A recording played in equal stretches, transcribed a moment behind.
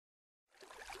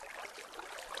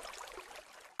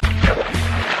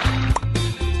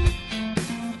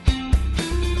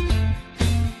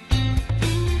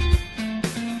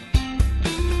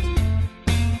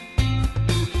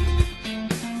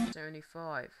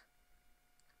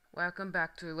Welcome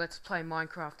back to Let's Play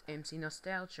Minecraft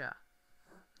Mcnostalgia.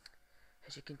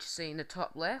 As you can see in the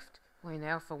top left, we're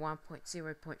now for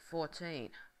 1.0.14.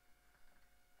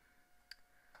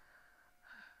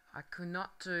 I could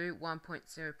not do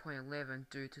 1.0.11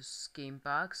 due to skin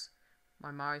bugs.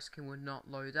 My Mario skin would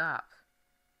not load up.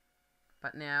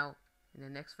 But now, in the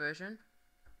next version,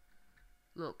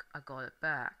 look, I got it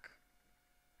back.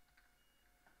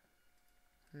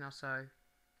 And also,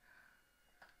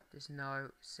 there's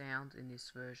no sound in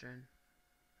this version.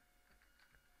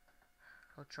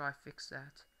 I'll try fix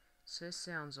that. Says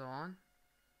sounds on,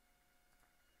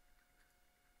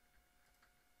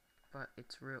 but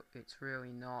it's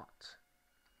really not.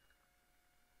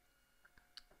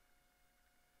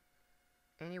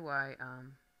 Anyway,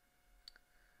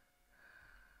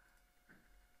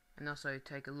 and also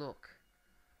take a look.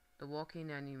 The walking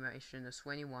animation, the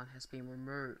sweaty one, has been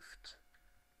removed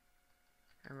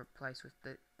and replaced with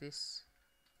this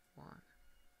one.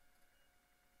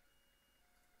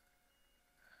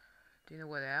 Do you know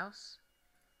what else?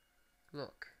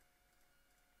 Look,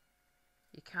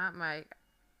 you can't make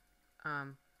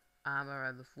armor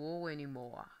out of wool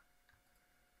anymore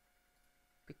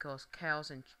because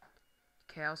cows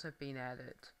have been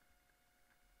added.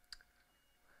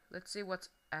 Let's see what's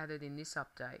added in this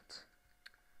update.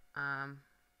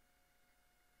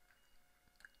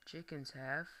 Chickens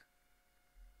have.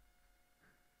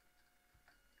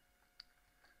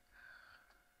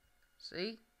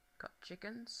 See? Got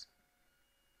chickens.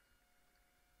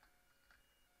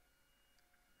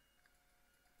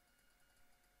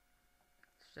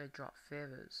 They drop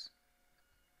feathers.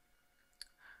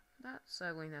 That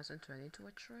sapling hasn't turned into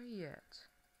a tree yet.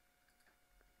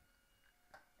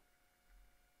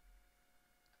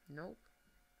 Nope.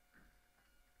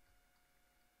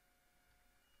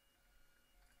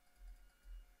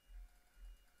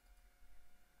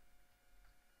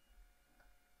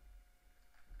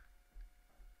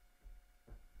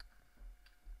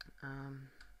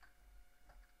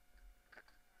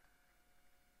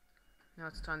 Now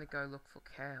it's time to go look for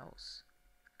cows.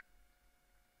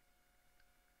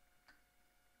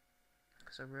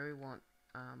 Because I really want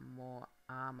more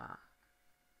armor.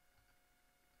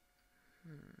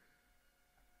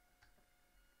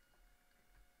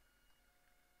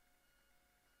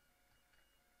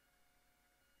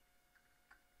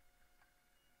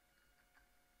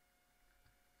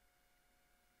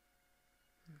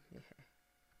 Yeah.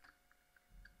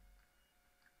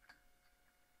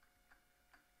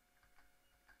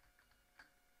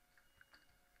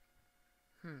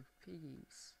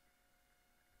 Piggies.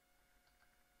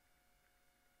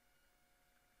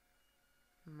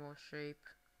 More sheep.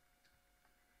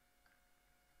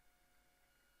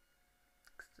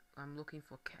 I'm looking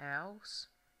for cows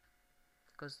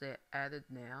because they're added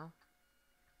now.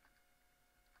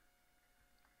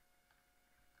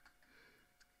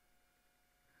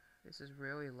 This is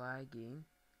really lagging.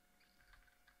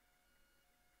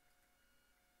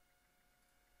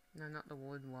 No, not the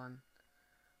wood one.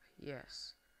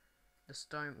 Yes, the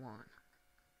stone one.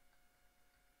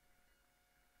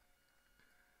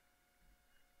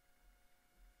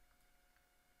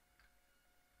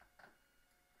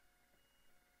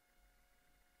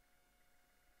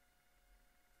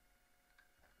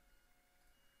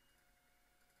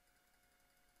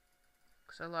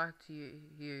 Because I like to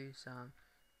use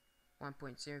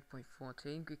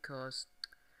 1.0.14 because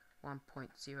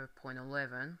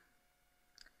 1.0.11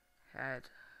 had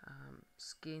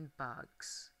skin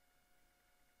bugs,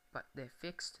 but they're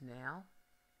fixed now.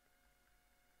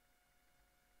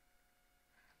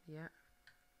 Yeah.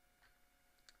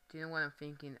 Do you know what I'm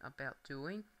thinking about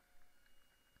doing?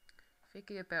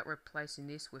 Thinking about replacing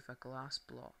this with a glass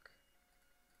block.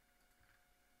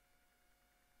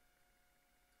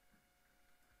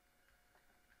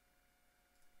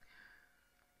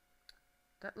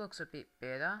 That looks a bit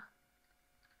better.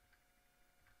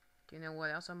 Do you know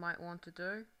what else I might want to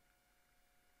do?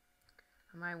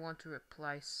 I might want to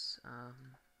replace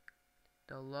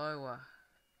the lower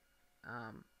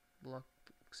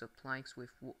blocks of planks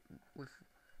with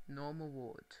normal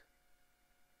wood.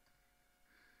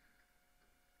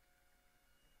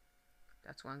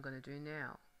 That's what I'm going to do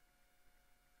now.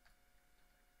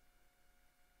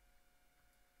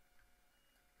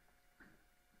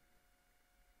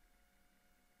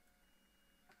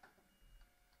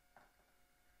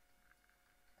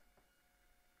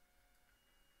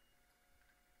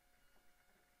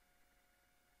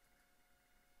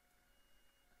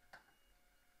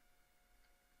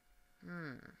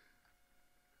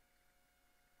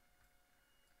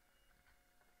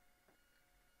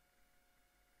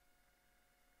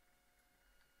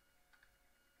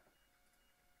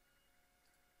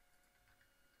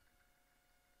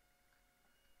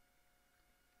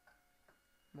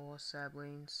 More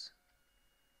saplings.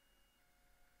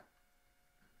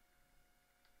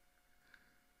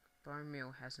 Bone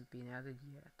meal hasn't been added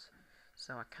yet,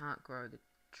 so I can't grow the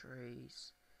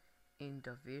trees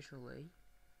individually.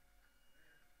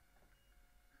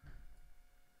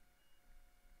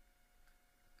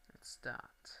 Let's start.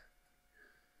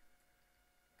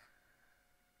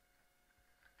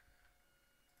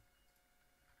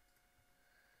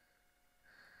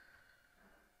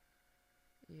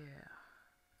 Yeah.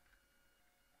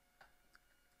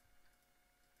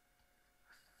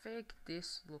 I think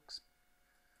this looks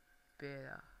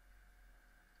better.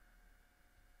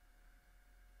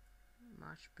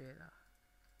 Much better.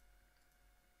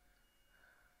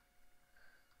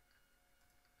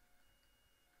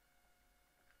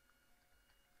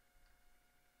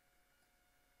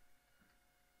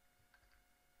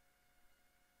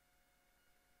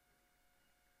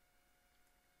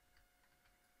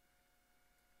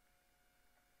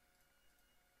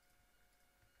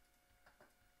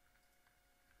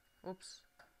 Oops.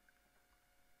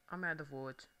 I'm out of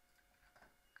wood.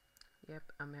 Yep,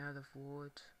 I'm out of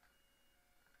wood.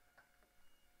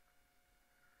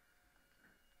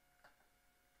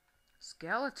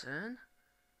 Skeleton?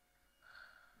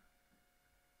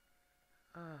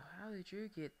 Oh, how did you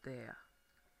get there?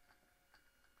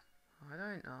 I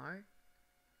don't know.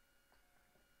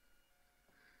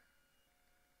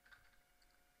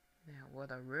 Now,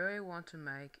 what I really want to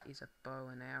make is a bow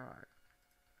and arrow.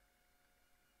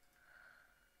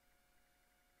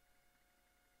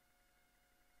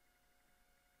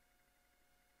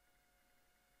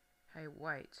 Hey,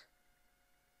 wait.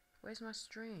 Where's my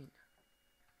string?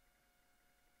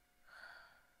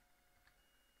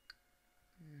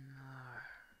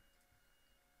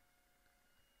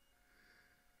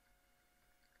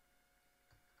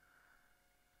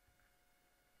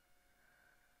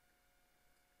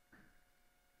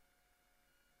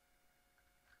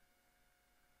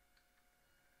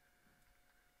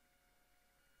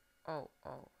 No.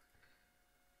 Oh.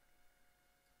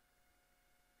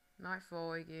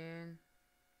 Nightfall again.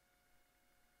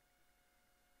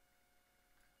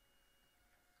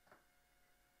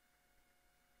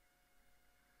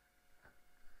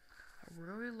 A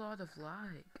really lot of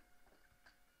lag.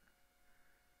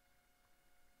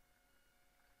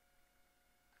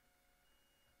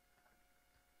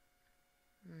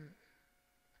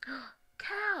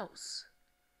 Cows!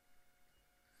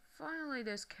 Finally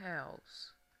there's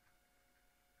cows.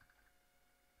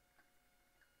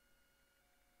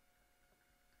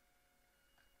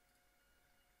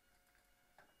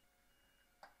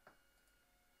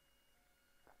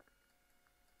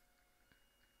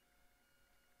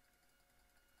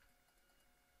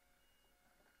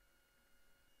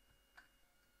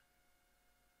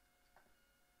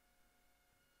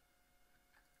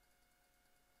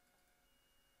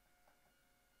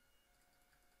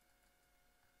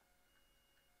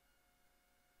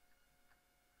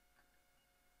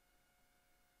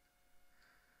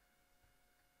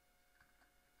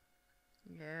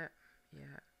 Yeah.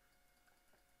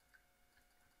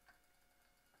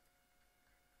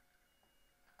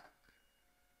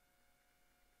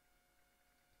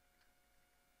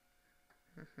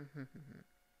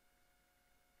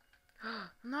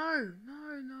 No.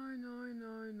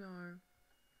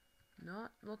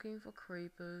 Not looking for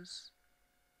creepers.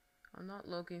 I'm not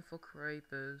looking for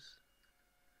creepers.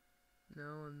 No,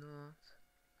 I'm not.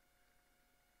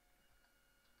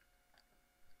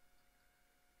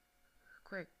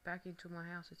 Quick, back into my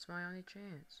house. It's my only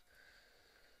chance.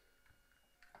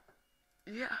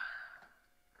 Yeah.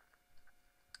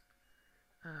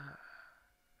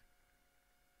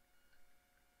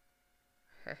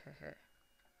 Hehehe.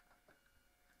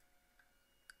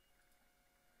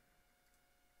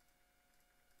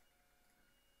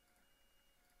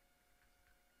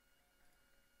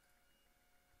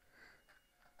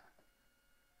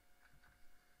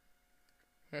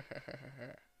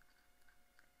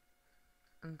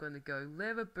 I'm gonna go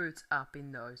leather boots up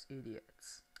in those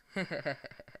idiots.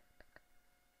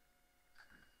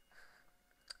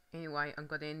 Anyway, I'm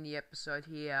gonna end the episode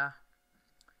here.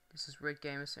 This is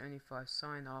Redgamer 75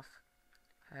 sign off.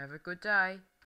 Have a good day.